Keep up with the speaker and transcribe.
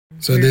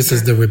So this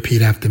is the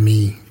repeat after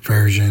me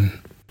version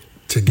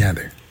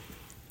together.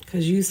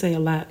 Because you say a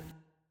lot.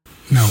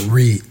 No,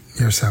 read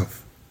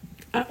yourself.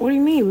 What do you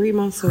mean, read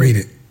myself? Read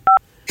it.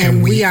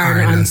 And we are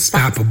an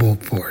unstoppable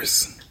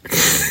force.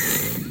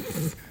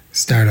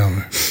 Start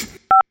over.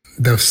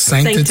 The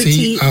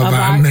sanctity of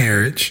our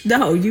marriage.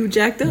 No, you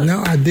jacked up.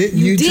 No, I didn't.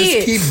 You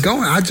just keep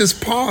going. I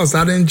just paused.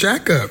 I didn't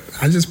jack up.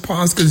 I just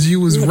paused because you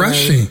was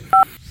rushing.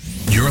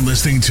 You're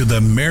listening to the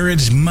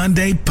Marriage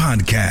Monday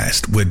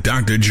podcast with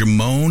Dr.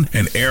 Jamone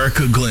and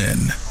Erica Glenn.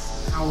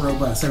 Power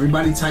of us.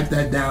 Everybody type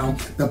that down.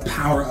 The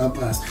power of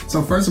us.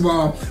 So first of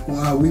all,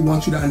 we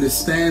want you to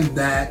understand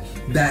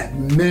that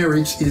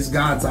marriage is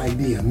God's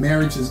idea.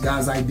 Marriage is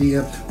God's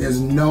idea.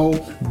 There's no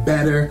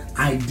better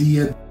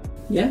idea.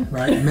 Yeah.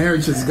 Right?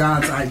 Marriage is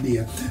God's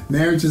idea.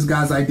 Marriage is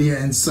God's idea.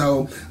 And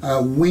so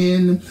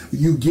when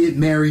you get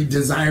married,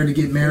 desire to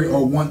get married,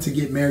 or want to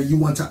get married, you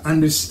want to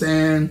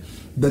understand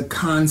the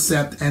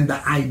concept and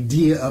the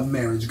idea of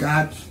marriage.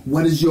 God,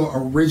 what is your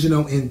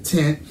original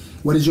intent?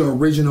 What is your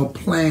original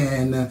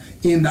plan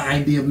in the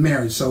idea of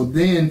marriage? So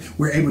then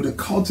we're able to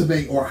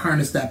cultivate or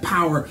harness that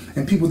power,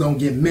 and people don't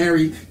get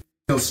married,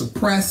 they're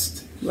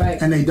suppressed.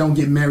 Right. And they don't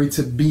get married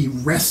to be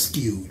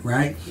rescued,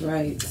 right?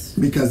 Right.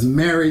 Because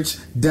marriage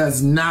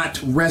does not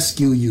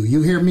rescue you.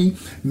 You hear me?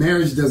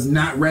 Marriage does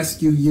not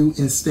rescue you.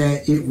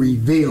 Instead, it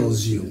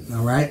reveals you,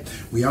 all right?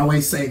 We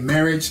always say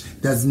marriage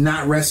does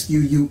not rescue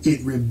you.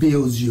 It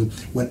reveals you.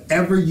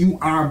 Whatever you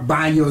are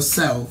by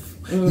yourself,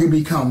 you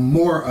become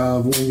more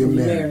of when you're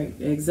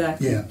married.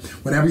 Exactly. Yeah.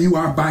 Whatever you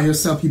are by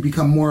yourself, you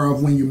become more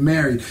of when you're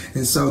married.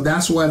 And so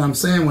that's what I'm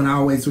saying when I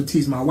always would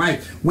tease my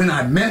wife. When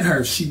I met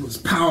her, she was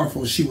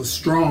powerful. She was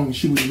strong.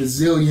 She was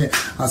resilient,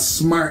 a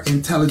smart,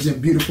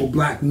 intelligent, beautiful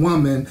black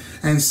woman.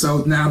 And so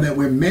now that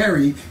we're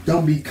married,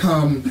 don't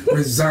become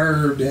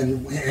reserved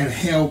and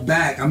held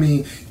back. I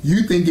mean,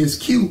 you think it's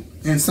cute.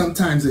 And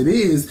sometimes it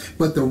is,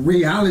 but the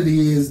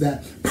reality is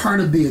that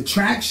part of the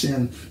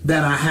attraction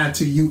that I had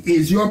to you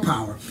is your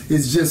power.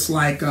 It's just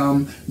like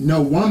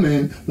no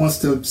woman wants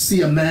to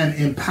see a man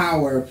in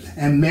power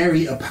and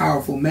marry a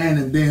powerful man,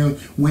 and then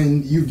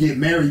when you get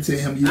married to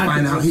him, you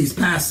find out he's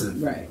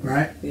passive.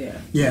 Right? Yeah.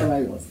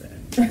 Nobody wants that.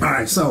 All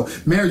right, so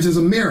marriage is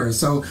a mirror.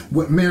 So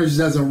what marriage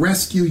doesn't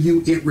rescue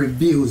you, it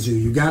reveals you.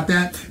 You got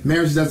that?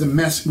 Marriage doesn't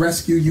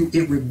rescue you,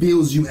 it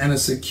reveals you. And a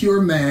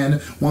secure man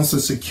wants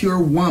a secure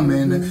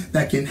woman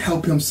that can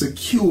help him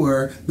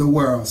secure the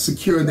world,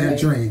 secure their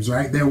dreams,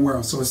 right? Their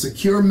world. So a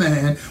secure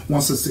man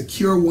wants a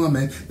secure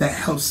woman that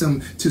helps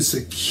him to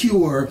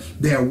secure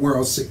their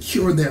world,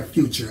 secure their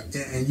future.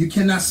 And you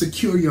cannot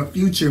secure your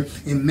future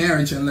in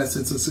marriage unless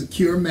it's a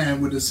secure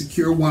man with a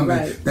secure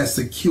woman that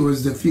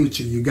secures the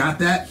future. You got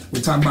that?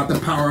 We're talking about the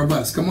power of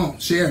us. Come on,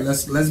 share.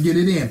 Let's get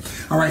it in.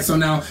 All right, so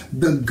now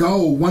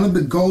one of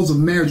the goals of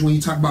marriage, when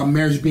you talk about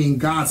marriage being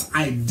God's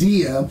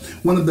idea,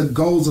 one of the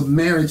goals of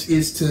marriage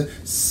is to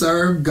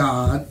serve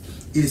God,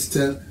 is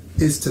to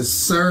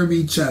serve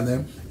each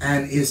other,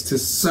 and is to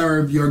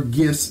serve your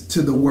gifts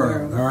to the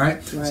world. All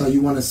right? So you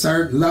want to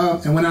serve,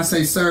 love, and when I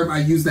say serve, I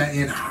use that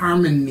in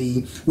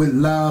harmony with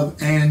love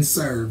and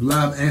serve.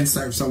 Love and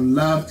serve. So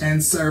love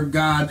and serve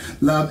God,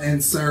 love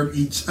and serve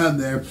each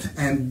other,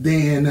 and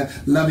then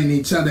loving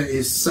each other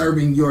is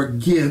serving your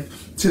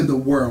gift to the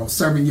world,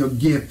 serving your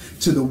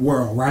gift to the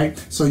world, right?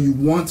 So you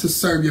want to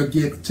serve your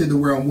gift to the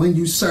world. When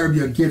you serve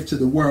your gift to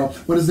the world,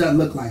 what does that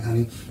look like,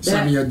 honey?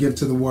 Serving your gift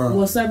to the world.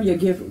 Well, serving your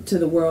gift to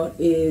the world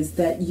is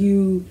that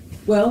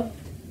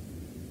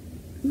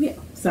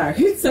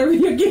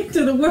serving your gift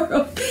to the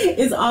world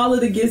is all of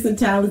the gifts and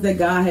talents that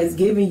God has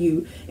given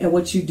you and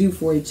what you do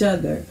for each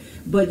other.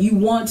 But you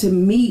want to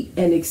meet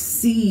and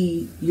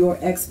exceed your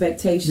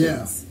expectations.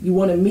 Yeah. You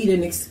want to meet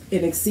and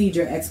exceed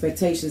your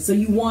expectations. So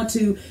you want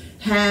to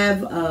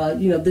have,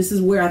 this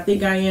is where I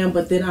think I am,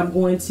 but then I'm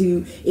going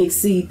to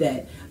exceed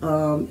that.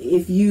 But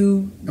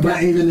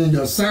even in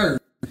your serve,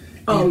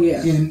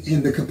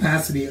 in the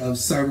capacity of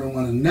serving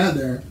one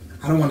another,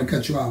 I don't want to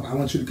cut you off. I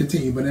want you to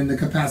continue. But in the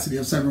capacity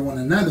of serving one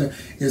another,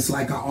 it's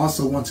like I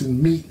also want to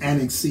meet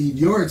and exceed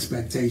your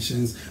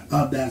expectations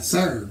of that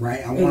serve, right?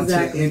 I want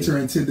to enter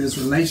into this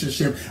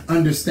relationship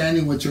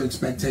understanding what your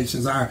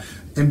expectations are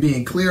and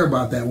being clear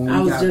about that. I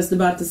was just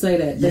about to say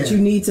that you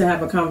need to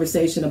have a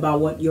conversation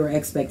about what your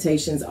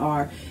expectations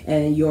are.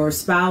 And your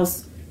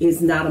spouse is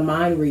not a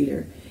mind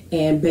reader.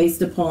 And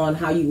based upon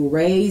how you were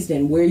raised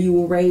and where you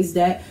were raised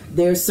at,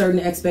 there's certain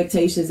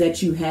expectations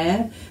that you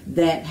have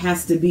that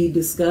has to be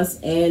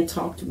discussed and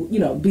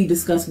be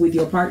discussed with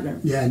your partner.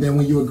 Yeah, and then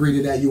when you agree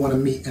to that, you want to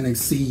meet and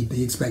exceed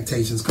the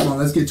expectations. Come on,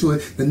 let's get to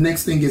it. The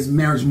next thing is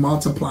marriage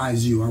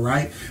multiplies you, all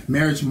right?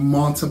 Marriage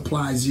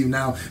multiplies you.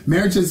 Now,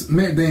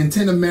 the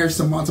intent of marriage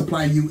to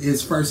multiply you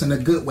is first in a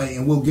good way,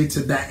 and we'll get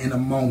to that in a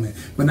moment.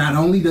 But not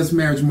only does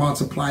marriage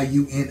multiply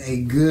you in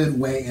a good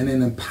way and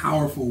in a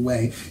powerful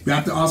way, you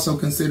have to also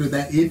consider consider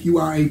that if you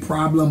are a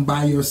problem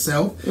by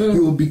yourself,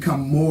 you will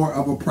become more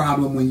of a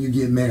problem when you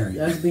get married.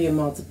 That's being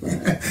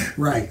multiplied.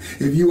 Right.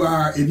 If you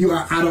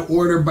are out of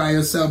order by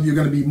yourself, you're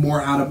going to be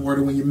more out of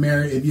order when you're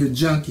married. If you're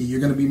junky, you're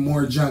going to be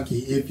more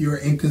junky. If you're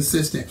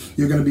inconsistent,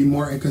 you're going to be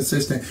more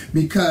inconsistent,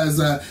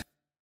 because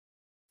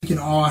we can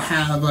all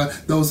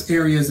have those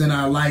areas in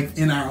our life,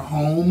 in our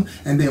home,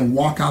 and then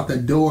walk out the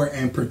door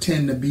and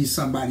pretend to be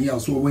somebody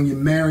else. Well, when you're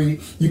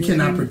married, you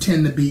cannot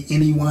pretend to be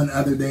anyone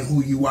other than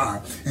who you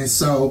are. And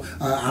so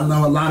I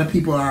know a lot of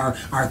people are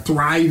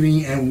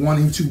thriving and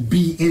wanting to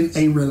be in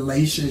a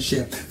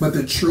relationship. But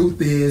the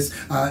truth is,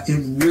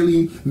 it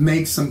really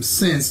makes some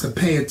sense to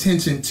pay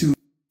attention to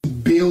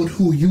build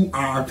who you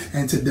are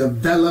and to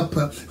develop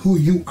who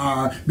you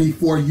are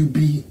before you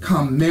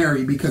become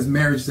married, because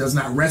marriage does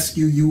not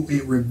rescue you,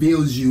 it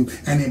reveals you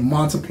and it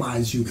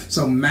multiplies you.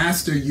 So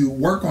master you,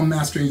 work on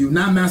mastering you,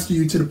 not master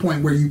you to the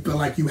point where you feel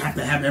like you have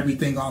to have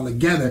everything all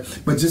together,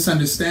 but just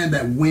understand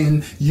that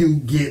when you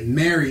get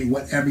married,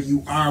 whatever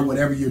you are,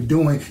 whatever you're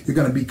doing, you're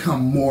going to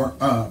become more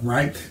of,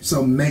 right?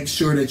 So make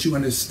sure that you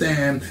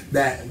understand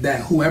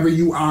that whoever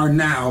you are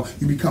now,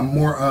 you become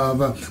more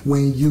of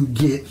when you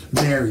get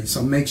married.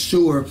 So make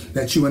sure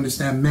that you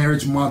understand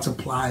marriage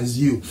multiplies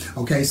you.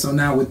 Okay, so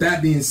now with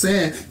that being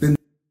said, then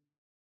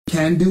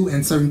can do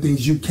and certain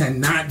things you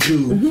cannot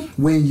do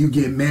when you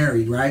get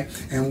married, right?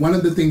 And one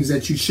of the things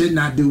that you should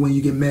not do when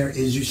you get married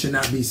is you should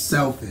not be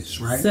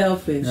selfish, right?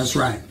 Selfish. That's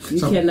right.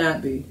 You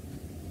cannot be.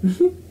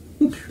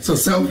 So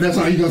that's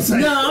all you're gonna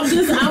say? No,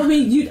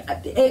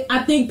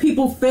 I think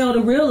people fail to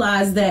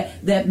realize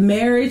that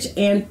marriage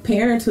and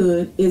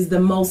parenthood is the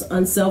most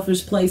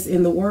unselfish place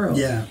in the world.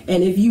 Yeah.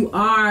 And if you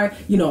are,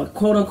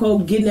 quote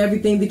unquote, getting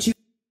everything that you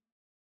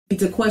need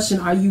to question,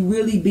 are you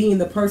really being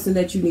the person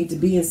that you need to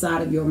be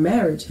inside of your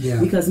marriage? Yeah.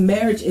 Because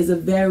marriage is a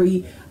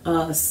very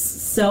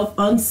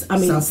selfless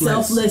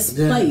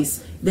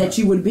place that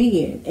you would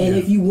be in. And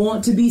if you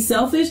want to be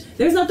selfish,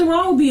 there's nothing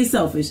wrong with being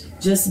selfish.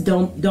 Just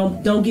don't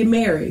get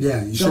married.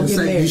 Yeah, you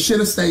should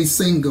have stayed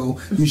single.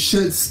 You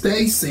should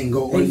stay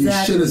single, or you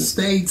should have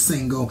stayed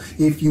single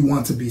if you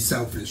want to be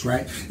selfish,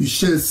 right? You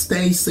should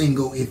stay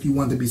single if you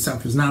want to be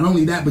selfish. Not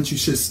only that, but you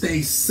should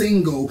stay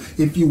single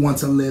if you want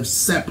to live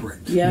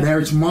separate. Yeah.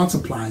 Marriage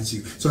multiplies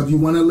you. So if you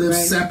want to live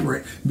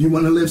separate,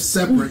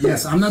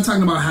 yes, I'm not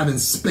talking about having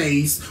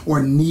space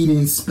or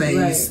needing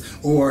space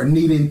or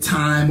needing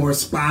time or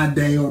spa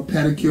day or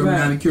pedicure,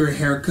 manicure,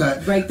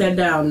 haircut. Break that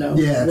down, though.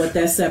 Yeah. What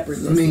that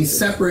separateness is.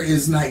 Separate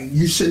is like,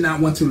 you should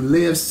not want to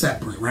live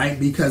separate, right?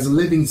 Because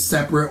living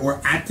separate or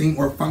acting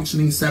or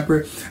functioning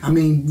separate,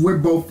 we're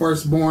both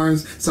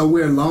firstborns, so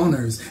we're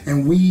loners,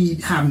 and we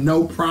have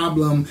no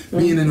problem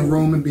being in a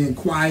room and being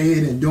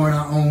quiet and doing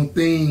our own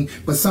thing.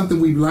 But something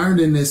we've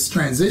learned in this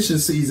transition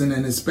season,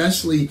 and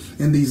especially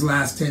in these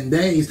last 10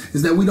 days,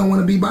 is that we don't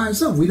want to be by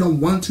ourselves. We don't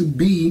want to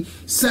be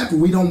separate.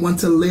 We don't want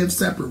to live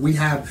separate.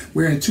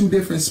 We're in two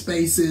different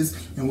spaces,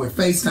 and we're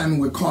FaceTiming,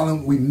 we're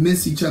calling, we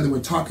miss each other, we're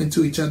talking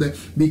to each other,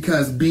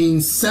 because being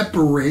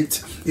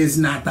separate is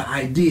not the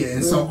idea.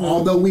 And so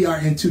although we are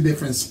in two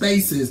different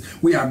spaces,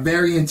 we are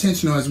very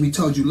intentional, as we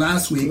told you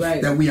last week,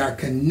 that we are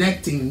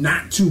connecting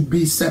not to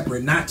be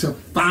separate, not to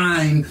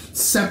find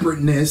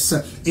separateness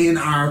in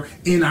our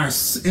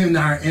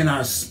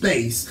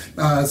space,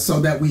 so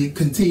that we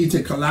continue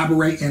to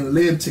collaborate and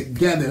live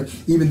together,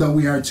 even though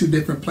we are in two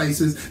different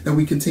places, that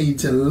we continue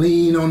to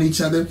lean on each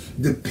other,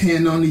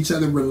 depend on each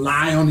other,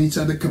 rely on each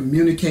other,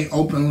 communicate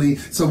openly,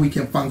 so we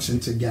can function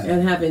together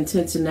and have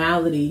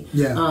intentionality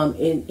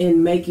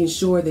in making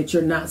sure that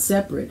you're not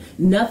separate.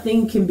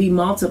 Nothing can be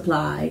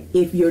multiplied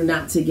if you're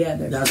not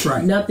together. That's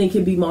right. Nothing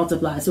can be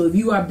multiplied. So if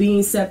you are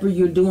being separate,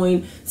 you're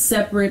doing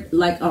separate,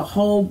 like a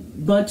whole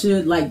bunch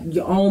of, like,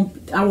 your own,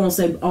 I won't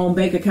say own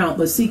bank account,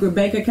 but secret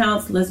bank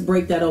accounts. Let's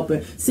break that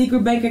open.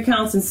 Secret bank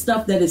accounts and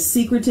stuff that is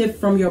secretive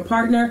from your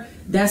partner,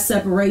 that's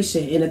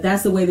separation. And if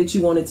that's the way that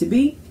you want it to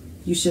be,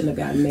 you shouldn't have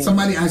gotten married.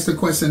 Somebody asked a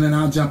question, and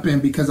I'll jump in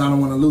because I don't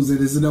want to lose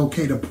it. Is it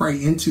okay to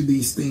pray into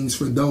these things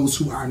for those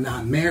who are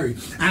not married?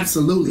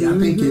 Absolutely. I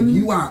think if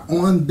you are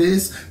on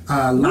this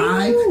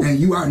live and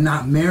you are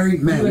not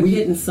married, man,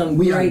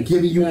 we are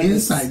giving you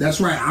insight. That's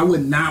right. I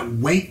would not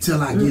wait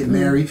till I get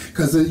married,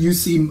 because you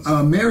see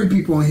married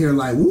people in here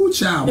like, woo,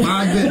 child,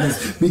 my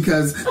goodness,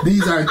 because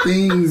these are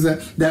things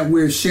that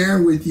we're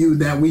sharing with you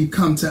that we've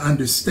come to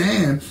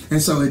understand.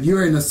 And so if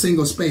you're in a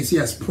single space,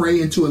 yes,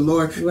 pray into it.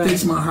 Lord,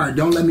 fix my heart.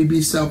 Don't let me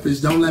be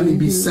selfish. Don't let me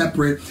be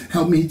separate.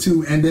 Help me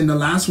to. And then the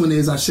last one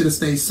is, I should have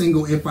stayed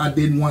single if I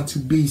didn't want to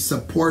be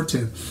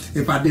supportive.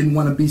 If I didn't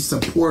want to be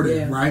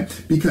supportive, right?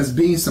 Because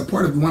being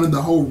supportive, one of the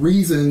whole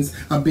reasons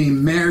of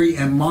being married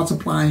and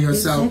multiplying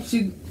yourself.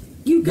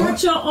 You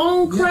got your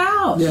own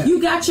crowd. Yeah. You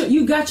got your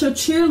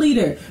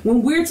cheerleader.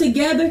 When we're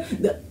together,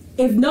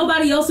 if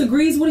nobody else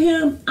agrees with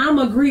him, I'm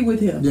agree with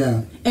him.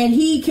 Yeah. And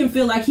he can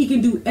feel like he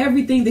can do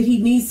everything that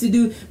he needs to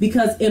do,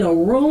 because in a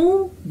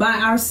room by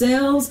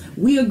ourselves,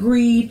 we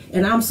agreed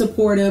and I'm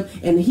supportive,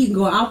 and he can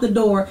go out the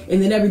door,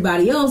 and then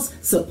everybody else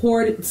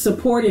support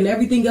and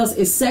everything else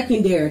is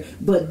secondary.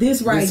 But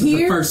this right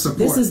here,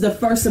 this is the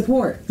first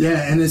support.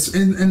 Yeah, and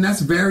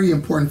that's very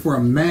important for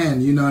a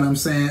man. You know what I'm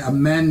saying? A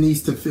man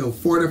needs to feel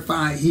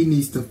fortified. He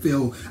needs to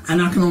feel,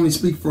 and I can only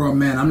speak for a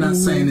man. I'm not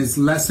saying it's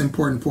less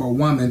important for a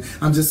woman.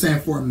 I'm just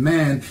saying for a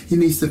man, he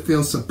needs to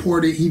feel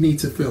supported. He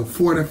needs to feel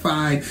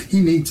fortified. He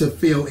needs to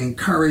feel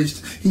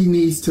encouraged. He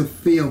needs to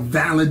feel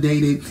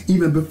validated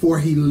even before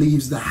he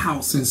leaves the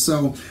house. And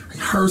so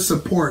her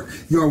support,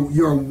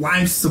 your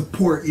wife's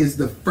support, is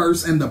the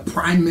first and the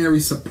primary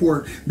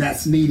support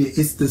that's needed.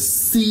 It's the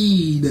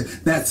seed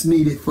that's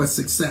needed for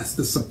success.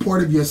 The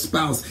support of your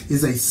spouse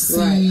is a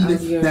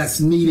seed that's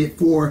needed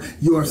for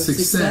your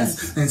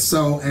success. And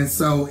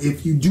so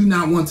if you do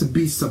not want to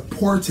be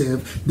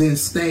supportive, then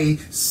stay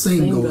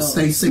single.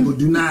 Stay single.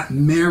 Do not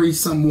marry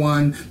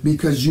someone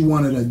because you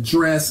wanted a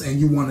dress and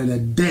you wanted a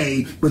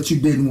day, but you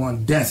didn't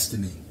want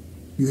destiny.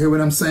 You hear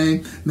what I'm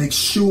saying? Make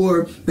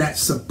sure that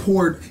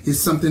support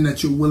is something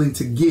that you're willing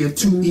to give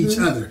to each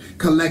other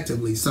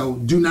collectively. So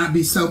do not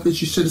be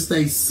selfish. You should have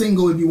stayed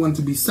single if you wanted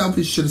to be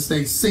selfish. You should have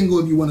stayed single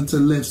if you wanted to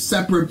live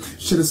separate. You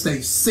should have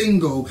stayed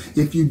single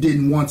if you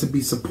didn't want to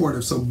be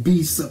supportive. So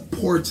be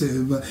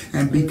supportive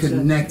and be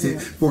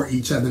connected for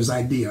each other's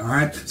idea. All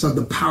right? So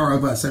the power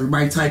of us.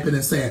 Everybody type it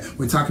and say it.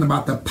 We're talking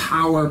about the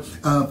power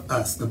of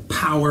us. The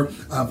power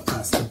of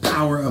us. The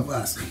power of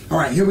us. All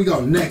right, here we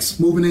go.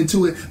 Next, moving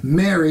into it.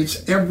 Marriage.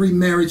 Every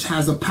marriage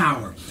has a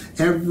power.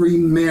 Every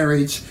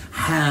marriage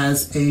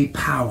has a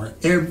power.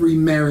 Every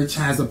marriage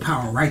has a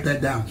power. Write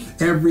that down.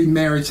 Every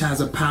marriage has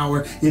a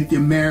power. If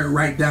you're married,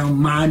 write down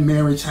my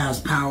marriage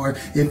has power.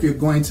 If you're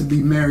going to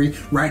be married,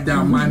 write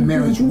down my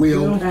marriage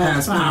will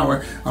has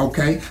power.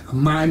 Okay?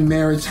 My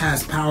marriage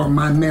has power.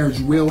 My marriage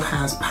will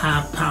has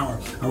power.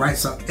 All right?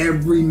 So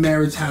every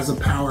marriage has a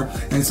power.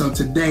 And so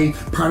today,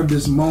 part of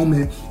this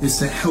moment is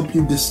to help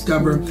you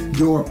discover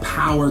your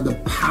power, the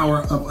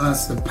power of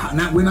us.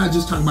 We're not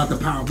just talking about the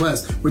power of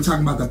us. We're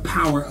talking about the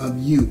power of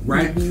you,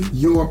 right?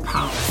 Your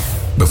power.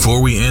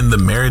 Before we end the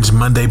Marriage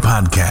Monday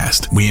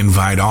podcast, we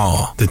invite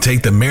all to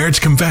take the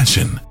marriage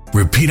confession.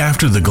 Repeat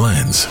after the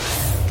Glens.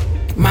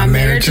 My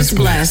marriage is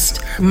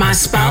blessed. My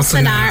spouse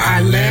and I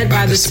are led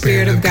by the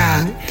Spirit of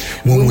God.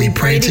 When we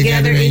pray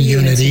together in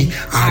unity,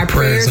 our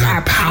prayers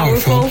are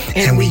powerful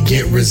and we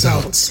get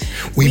results.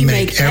 We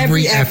make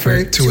every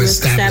effort to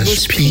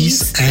establish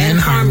peace and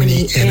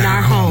harmony in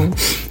our home.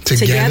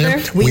 Together,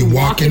 we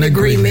walk in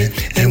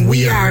agreement and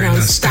we are an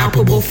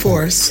unstoppable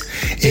force.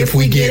 If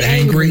we get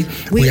angry,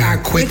 we are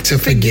quick to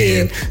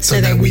forgive so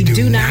that we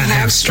do not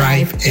have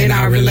strife in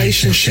our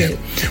relationship.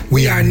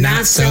 We are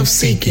not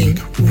self-seeking,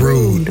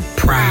 rude,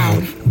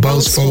 proud,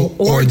 boastful,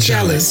 or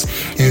jealous.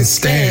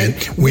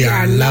 Instead, we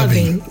are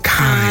loving,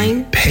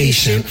 kind,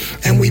 patient,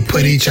 and we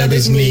put each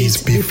other's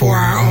needs before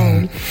our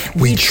own.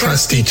 We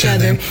trust each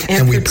other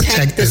and we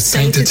protect the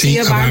sanctity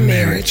of our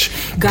marriage.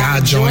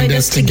 God joined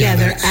us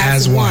together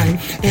as one,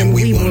 and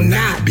we will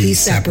not be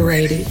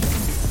separated.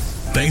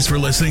 Thanks for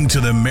listening to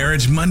the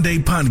Marriage Monday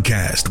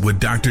podcast with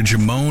Dr.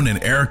 Jamone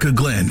and Erica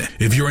Glenn.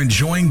 If you're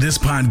enjoying this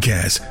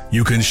podcast,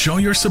 you can show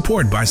your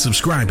support by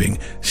subscribing,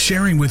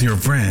 sharing with your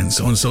friends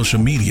on social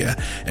media,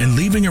 and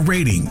leaving a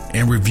rating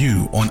and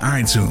review on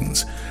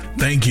iTunes.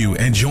 Thank you,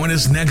 and join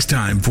us next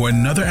time for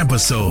another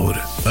episode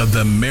of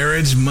the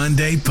Marriage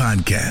Monday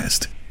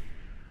podcast.